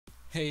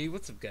Hey,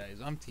 what's up guys?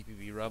 I'm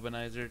TPV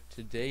Robinizer.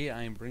 Today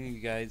I am bringing you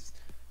guys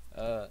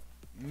a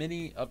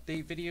mini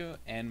update video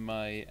and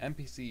my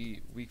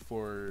MPC week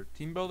 4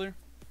 Teambulder.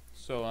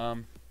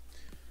 So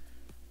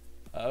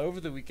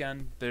over the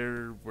weekend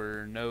there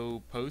were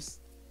no posts.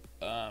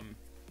 Um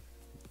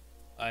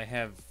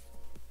there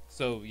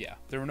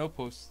were no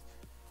posts.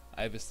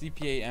 I have a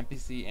CPA,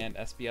 MPC, and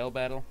SBL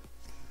battle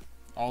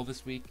all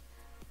this week.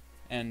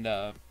 And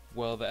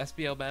well, the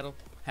SBL battle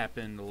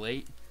happened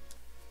late,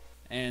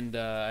 and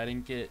I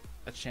didn't get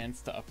a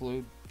chance to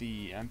upload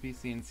the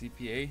MPC and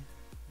CPA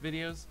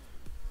videos.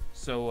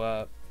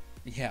 So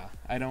yeah,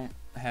 I don't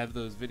have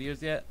those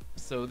videos yet.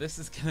 So this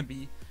is gonna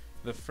be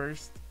the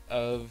first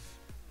of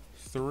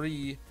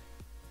 3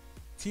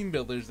 team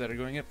builders that are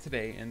going up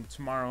today, and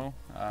tomorrow,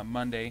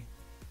 Monday,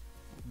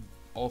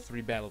 all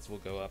 3 battles will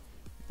go up.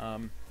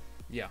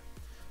 Yeah.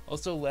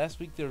 Also, last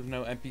week there was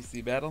no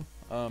MPC battle.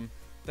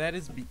 That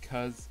is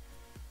because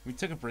we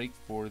took a break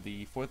for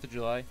the 4th of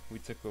July. We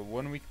took a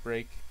 1-week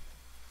break.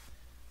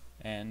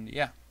 And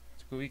yeah,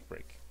 took a week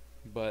break.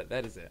 But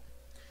that is it.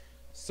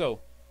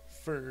 So,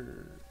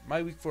 for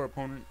my week 4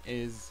 opponent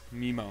is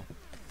Mimo.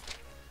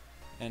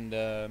 And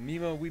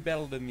Mimo, we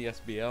battled in the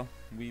SBL.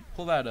 We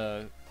pulled out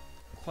a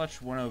clutch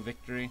 1-0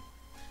 victory.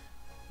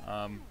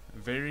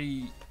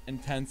 Very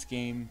intense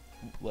game,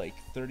 like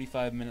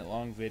 35-minute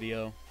long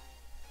video.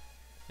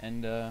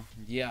 And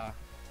yeah,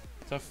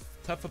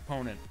 tough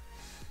opponent.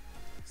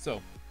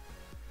 So,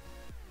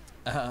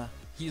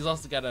 he's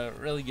also got a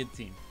really good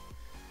team.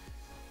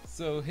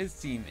 So his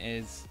team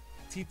is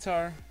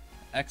Titar,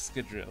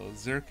 Excadrill,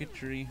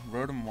 Xurkitree,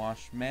 Rotom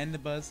Wash,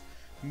 Mandibuzz,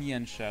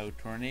 Mienshao,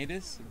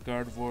 Tornadus,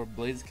 Gardevoir,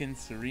 Blaziken,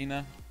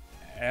 Serena,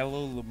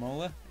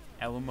 Alomomola,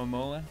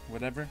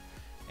 whatever,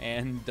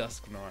 and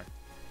Dusknoir.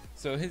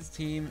 So his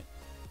team,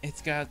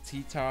 it's got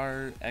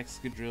Titar,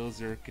 Excadrill,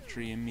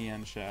 Xurkitree, and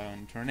Mienshao,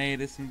 and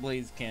Tornadus, and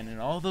Blaziken, and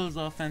all those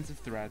offensive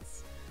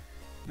threats.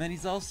 And then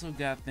he's also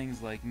got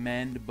things like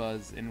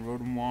Mandibuzz and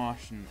Rotom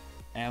Wash and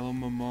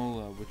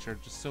Alomomola, which are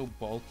just so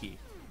bulky.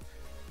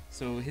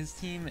 So his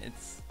team,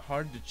 it's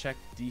hard to check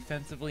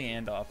defensively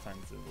and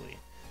offensively.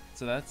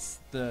 So that's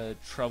the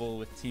trouble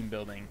with team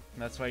building.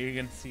 That's why you're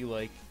gonna see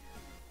like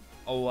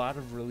a lot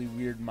of really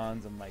weird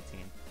mons on my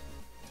team.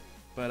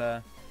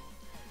 But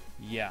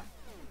yeah.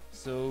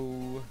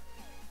 So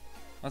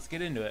let's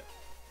get into it.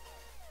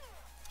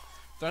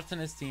 Threats on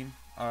his team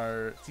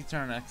are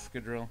Titar and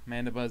Excadrill.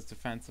 Mandibuzz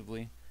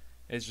defensively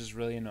is just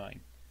really annoying.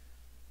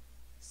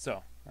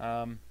 So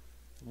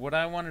what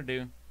I want to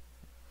do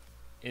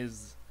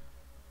is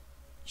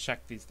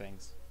check these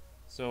things.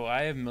 So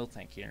I have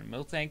Miltank here.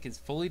 Miltank is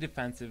fully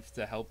defensive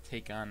to help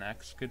take on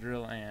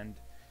Excadrill and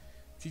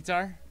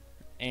Titar,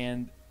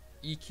 and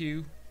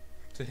EQ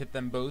to hit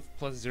them both,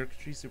 plus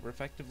Xurkitree super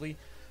effectively,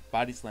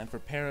 Body Slam for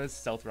Paras,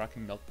 Stealth Rock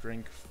and Milk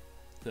Drink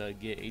to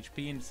get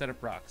HP and set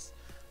up rocks.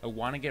 I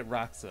want to get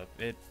rocks up.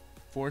 It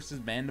forces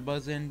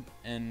Mandibuzz in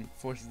and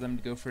forces them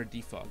to go for a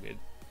defog. It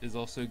is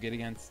also good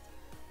against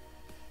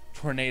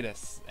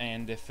Tornadus,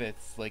 and if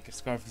it's like a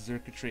Scarf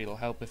Xurkitree, it'll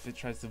help if it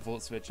tries to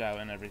Volt Switch out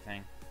and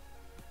everything.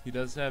 He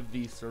does have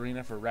the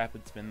Serena for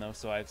Rapid Spin though,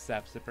 so I have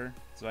Sap Sipper,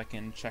 so I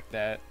can check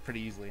that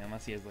pretty easily,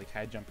 unless he has like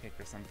High Jump Kick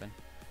or something.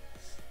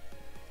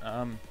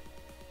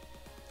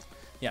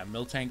 Yeah,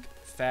 Miltank,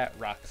 Fat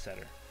Rock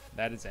Setter.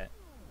 That is it.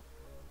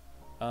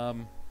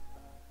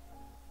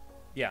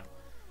 Yeah.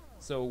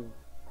 So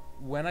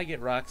when I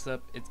get rocks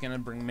up, it's gonna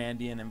bring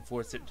Mandy in and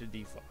force it to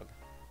defog.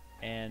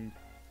 And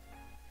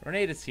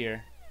Tornadus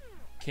here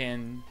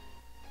can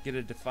get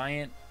a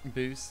Defiant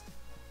boost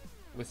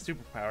with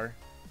Superpower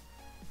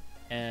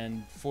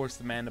and force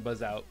the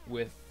Mandibuzz out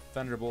with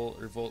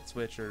Thunderbolt or Volt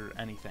Switch or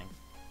anything.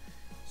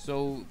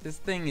 So this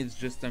thing is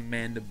just a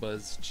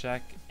Mandibuzz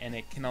check, and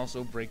it can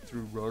also break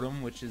through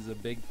Rotom, which is a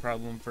big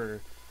problem for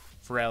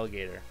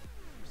Alligator.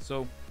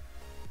 So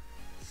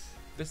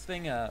this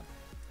thing,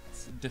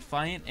 it's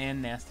Defiant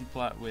and Nasty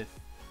Plot with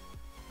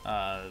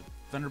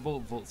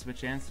Thunderbolt, Volt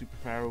Switch, and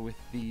Superpower with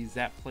the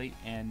Zap Plate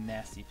and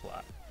Nasty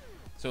Plot.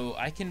 So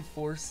I can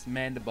force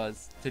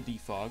Mandibuzz to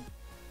defog,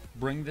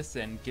 bring this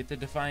in, get the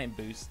Defiant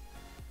boost.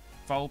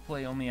 Foul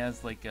Play only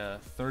has like a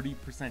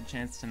 30%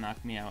 chance to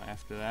knock me out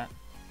after that.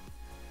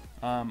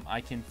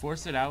 I can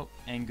force it out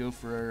and go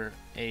for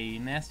a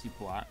Nasty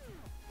Plot.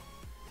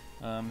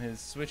 His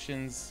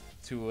switch-ins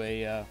to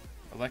a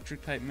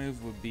electric type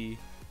move would be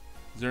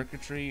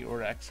Xurkitree or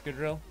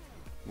Excadrill,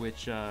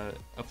 which a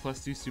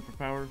 +2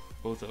 superpower,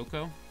 both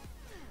Oko,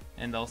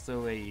 and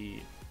also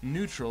a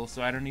neutral,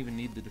 so I don't even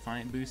need the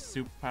Defiant boost.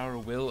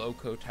 Superpower will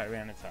Oko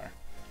Tyranitar.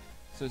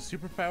 So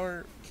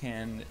Superpower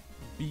can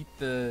beat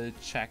the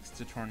checks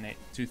to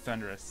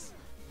Thundurus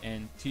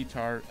and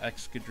Titar,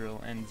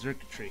 Excadrill, and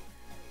Xurkitree.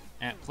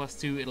 At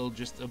 +2, it'll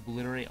just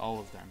obliterate all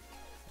of them.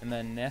 And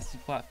then Nasty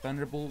Plot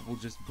Thunderbolt will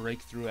just break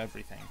through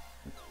everything.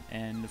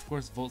 And of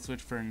course, Volt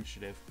Switch for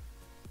initiative.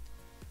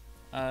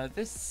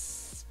 This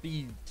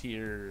speed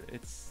tier,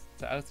 it's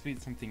to outspeed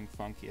something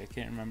funky. I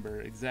can't remember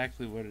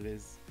exactly what it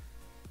is.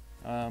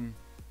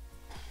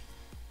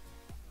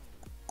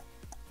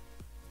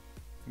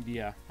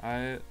 Yeah,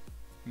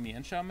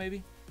 Mienshao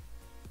maybe?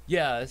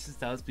 Yeah, this is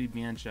outspeed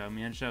Mienshao.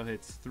 Mienshao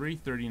hits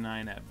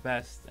 339 at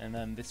best, and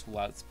then this will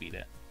outspeed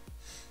it.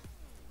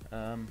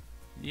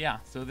 Yeah,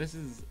 so this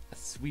is a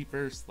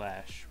sweeper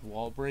slash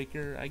wall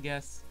breaker, I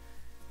guess.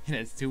 It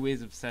has two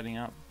ways of setting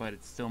up, but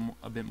it's still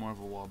a bit more of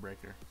a wall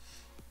breaker.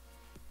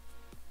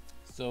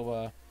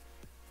 So,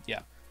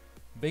 yeah.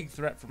 Big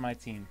threat for my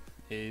team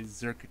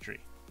is Xurkitree.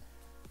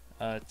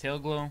 Tail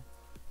Glow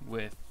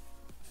with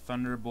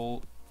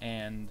Thunderbolt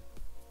and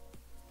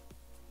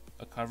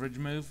a coverage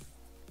move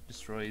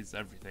destroys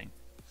everything.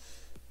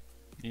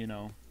 You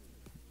know,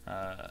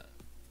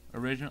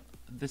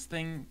 this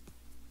thing,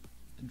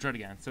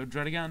 Druddigon. So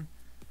Druddigon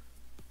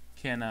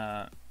can,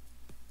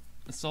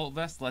 Assault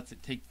Vest lets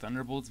it take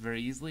Thunderbolts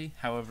very easily.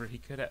 However, he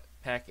could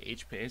pack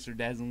HPS or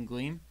Dazzling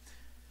Gleam.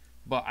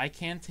 But I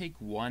can take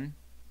one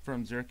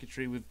from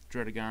Xurkitree with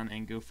Druddigon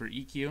and go for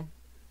EQ.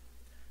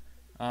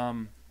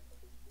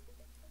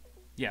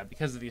 Yeah,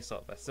 because of the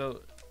Assault Vest.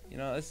 So, you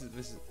know, this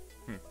is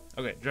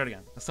okay,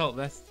 Druddigon. Assault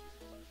Vest,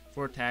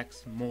 4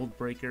 attacks, Mold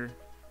Breaker,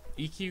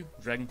 EQ,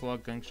 Dragon Claw,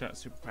 Gunk Shot,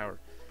 Superpower.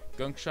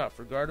 Gunk Shot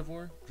for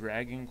Gardevoir,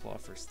 Dragon Claw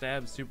for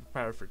Stab,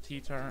 Superpower for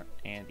T-Tar,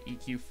 and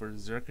EQ for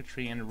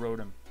Xurkitree and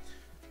Rotom.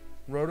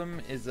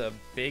 Rotom is a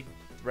big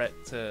threat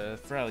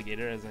for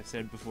Alligator, as I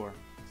said before.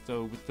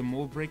 So with the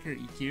Mold Breaker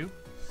EQ,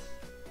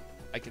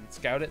 I can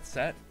Scout it,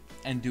 set,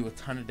 and do a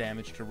ton of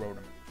damage to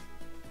Rotom.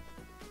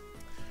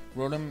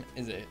 Rotom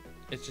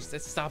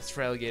it stops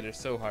for Alligator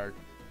so hard.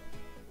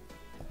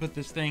 But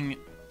this thing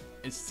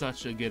is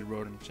such a good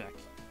Rotom check.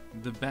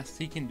 The best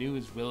he can do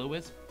is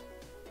Will-O-Wisp,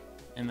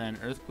 and then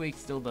Earthquake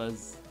still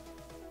does,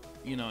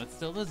 you know, it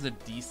still does a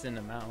decent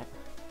amount.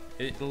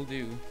 It'll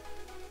do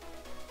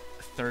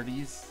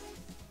 30s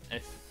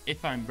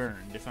if I'm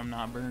burned. If I'm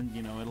not burned,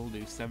 you know, it'll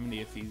do 70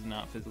 if he's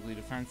not physically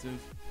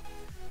defensive.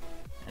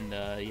 And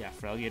yeah,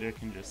 Alligator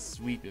can just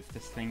sweep if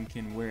this thing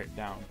can wear it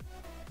down.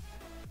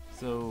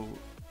 So,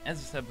 as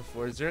I said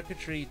before,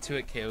 Xurkitree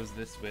 2-hit KOs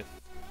this with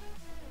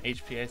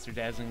HP Ice or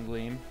Dazzling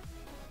Gleam.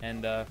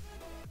 And,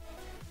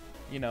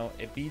 you know,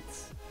 it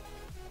beats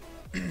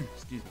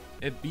excuse me,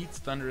 it beats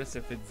Thundurus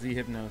if it's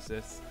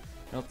Z-Hypnosis.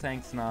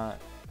 Miltank's not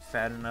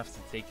fat enough to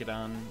take it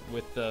on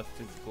with the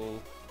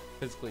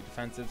physically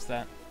defensive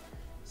set.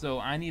 So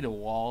I need a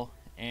wall,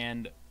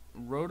 and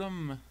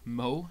Rotom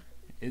Mo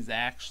is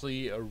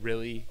actually a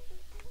really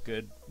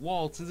good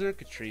wall to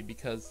Xurkitree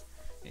because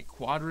it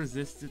quad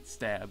resists its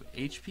stab.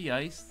 HP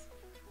Ice,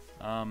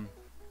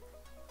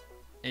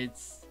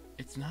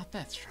 it's not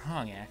that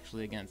strong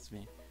actually against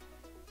me.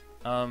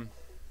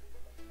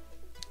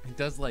 It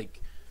does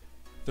like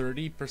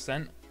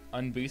 30%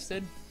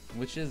 unboosted,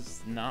 which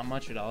is not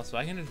much at all, so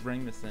I can just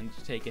bring this in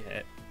to take a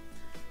hit.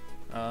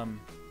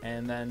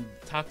 And then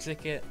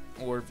Toxic it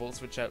or Volt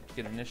Switch out to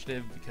get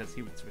initiative because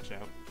he would switch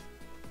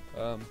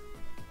out.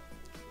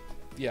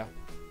 Yeah.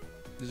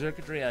 The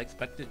Xurkitree, I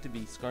expect it to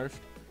be Scarfed.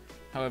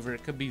 However,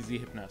 it could be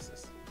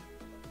Z-Hypnosis.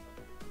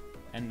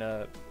 And,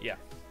 yeah.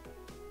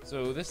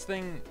 So this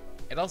thing,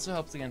 it also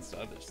helps against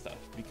other stuff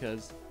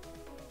because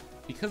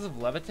of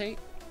Levitate,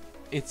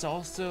 it's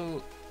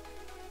also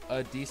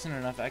a decent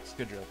enough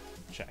Excadrill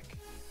check.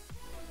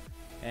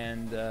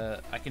 And,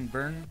 I can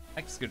burn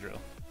Excadrill.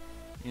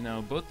 You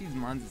know, both these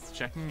mons it's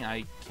checking,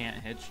 I can't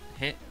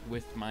hit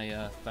with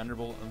my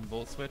Thunderbolt and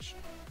Volt Switch,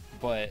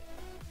 but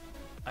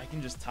I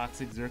can just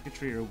Toxic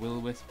Xurkitree or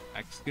Will-O-Wisp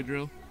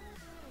Excadrill.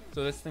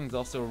 So this thing's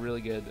also a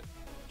really good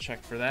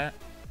check for that.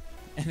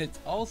 And it's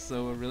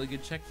also a really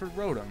good check for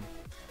Rotom.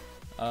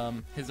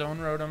 His own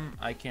Rotom,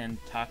 I can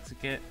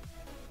Toxic it,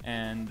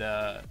 and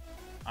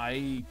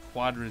I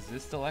quad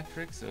resist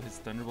Electric, so his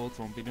Thunderbolts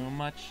won't be doing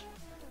much.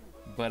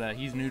 But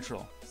he's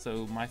neutral,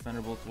 so my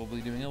Thunderbolts will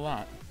be doing a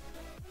lot.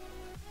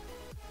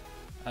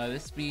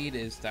 This speed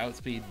is to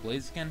outspeed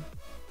Blaziken,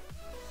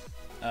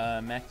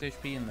 max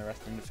HP, and the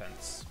rest in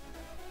defense.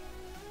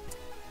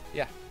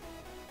 Yeah,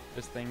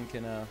 this thing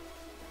can,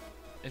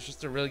 it's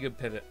just a really good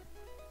pivot.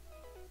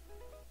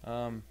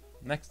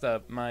 Next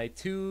up, my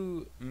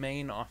two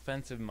main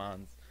offensive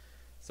mons.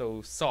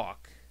 So,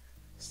 Sock.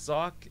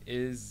 Sock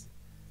is...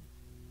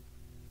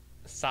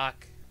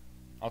 Sock.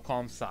 I'll call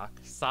him Sock.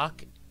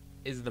 Sock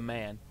is the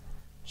man.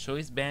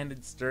 Choice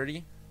Banded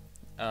Sturdy.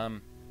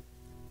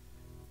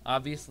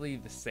 Obviously,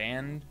 the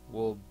sand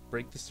will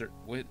break the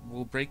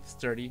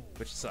sturdy,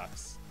 which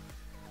sucks.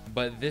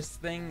 But this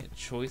thing,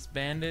 Choice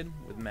Banded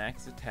with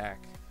max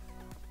attack,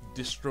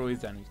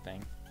 destroys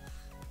anything.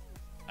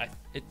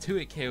 It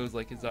 2-hit KOs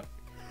like his.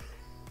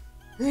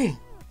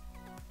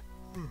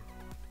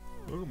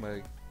 Oh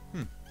my.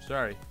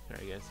 Sorry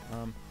guys.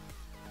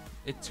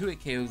 It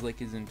 2-hit KOs like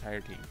his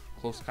entire team.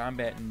 Close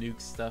combat and nuke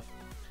stuff.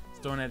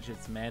 Stone Edge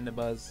hits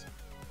Mandibuzz.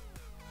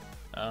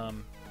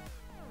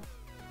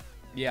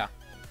 Yeah.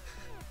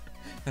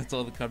 That's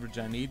all the coverage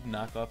I need.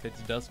 Knock off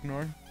hits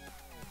Dusknoir.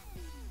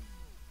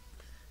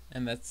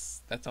 And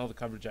that's all the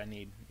coverage I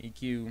need.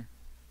 EQ,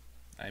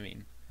 I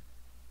mean,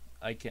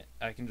 I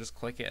can just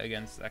click it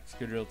against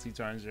Excadrill,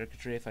 T-Tar, and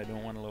Xurkitree if I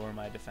don't want to lower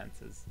my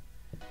defenses.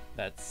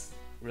 That's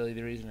really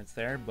the reason it's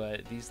there,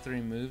 but these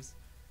three moves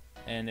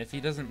And if he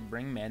doesn't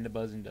bring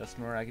Mandibuzz and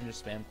Dusknoir, I can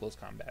just spam close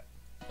combat.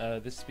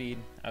 This speed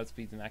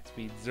outspeeds max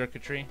speed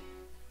circuitry,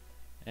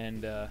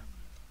 and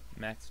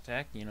max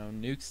attack, you know,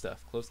 nuke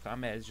stuff. Close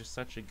combat is just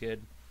such a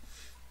good.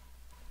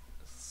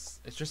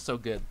 It's just so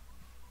good.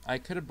 I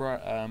could have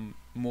brought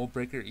Mold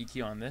Breaker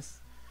EQ on this,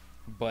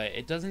 but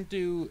it doesn't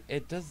do.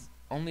 It does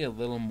only a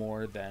little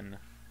more than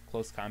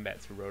close combat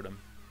to Rotom.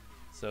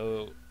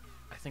 So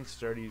I think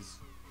Sturdy's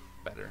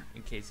better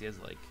in case he has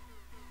like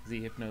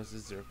Z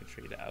Hypnosis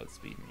Circuitry to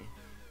outspeed me.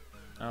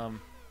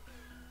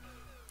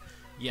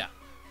 Yeah.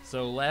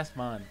 So last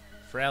mon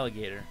for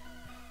Alligator.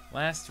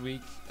 Last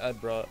week I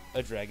brought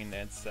a Dragon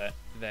Dance set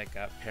that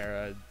got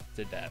para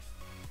to death.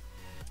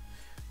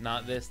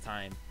 Not this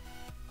time.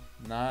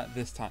 Not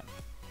this time.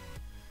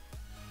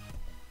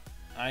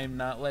 I am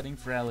not letting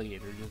for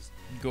Alligator just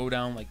go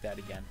down like that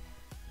again.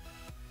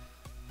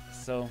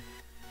 So,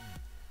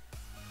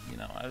 you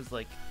know, I was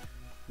like,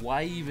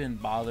 why even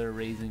bother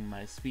raising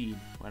my speed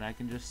when I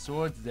can just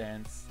Swords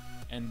Dance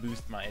and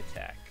boost my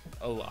attack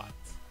a lot?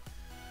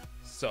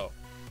 So,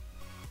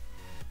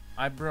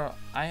 I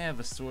have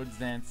a Swords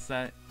Dance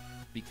set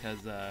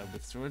because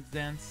with Swords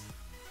Dance,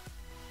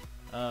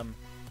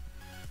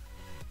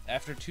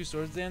 after 2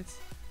 Swords Dance,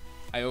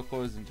 I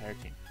OHKO his entire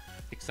team,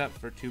 except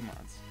for 2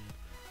 mods,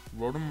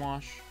 Rotom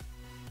Wash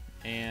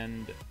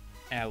and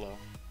Aloe.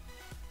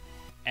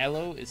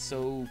 Aloe is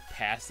so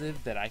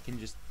passive that I can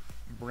just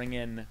bring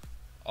in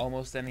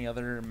almost any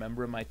other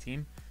member of my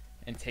team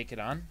and take it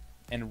on.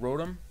 And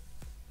Rotom,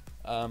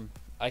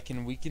 I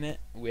can weaken it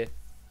with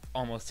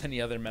almost any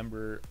other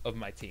member of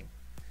my team.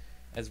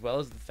 As well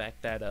as the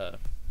fact that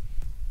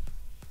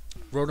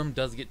Rotom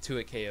does get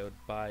 2-hit KO'd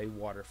by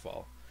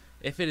Waterfall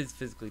if it is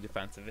physically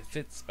defensive. If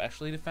it's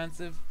specially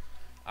defensive,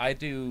 I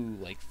do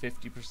like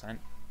 50%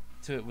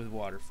 to it with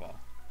Waterfall.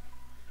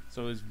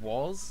 So his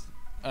walls,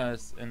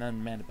 and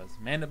then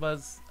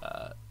Mandibuzz,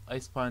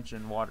 Ice Punch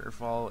and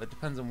Waterfall, it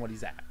depends on what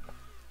he's at.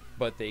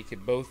 But they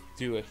could both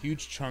do a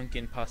huge chunk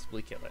and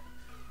possibly kill it.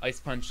 Ice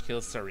Punch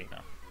kills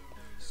Serena.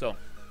 So,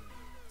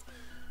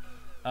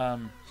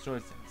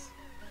 Swords Dance.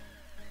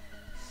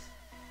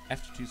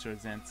 After 2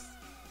 Swords Dance,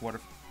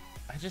 Waterfall.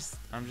 I'm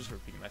just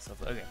repeating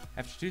myself. Okay.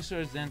 After 2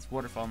 Swords Dance,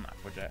 Waterfall, and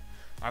Aqua Jet.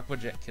 Aqua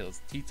Jet kills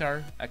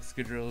T-Tar,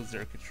 Excadrill,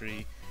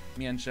 Xurkitree,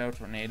 Mienshao,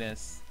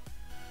 Tornadus,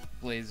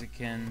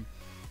 Blaziken,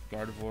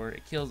 Gardevoir.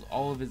 It kills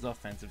all of his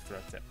offensive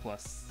threats at +4,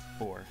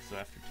 so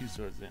after 2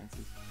 Swords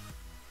Dances.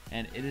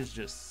 And it is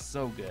just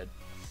so good.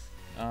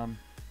 And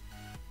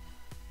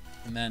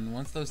then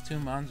once those 2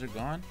 mons are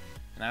gone,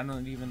 and I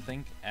don't even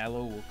think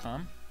Aloe will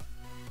come,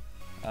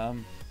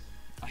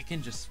 I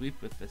can just sweep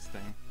with this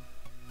thing.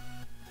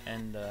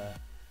 And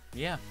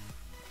yeah,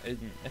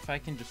 if I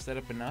can just set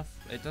up enough,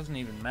 it doesn't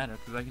even matter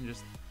because I can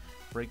just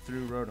break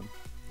through Rotom.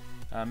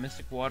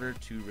 Mystic Water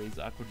to raise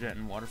Aqua Jet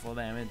and Waterfall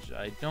damage.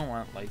 I don't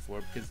want Life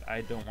Orb because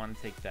I don't want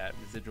to take that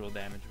residual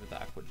damage with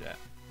Aqua Jet.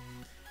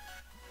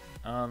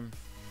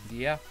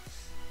 Yeah,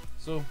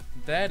 so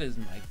that is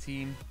my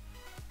team.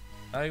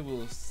 I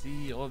will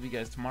see all of you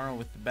guys tomorrow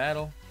with the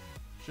battle.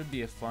 Should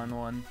be a fun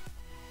one.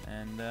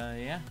 And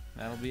yeah,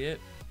 that'll be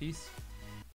it. Peace.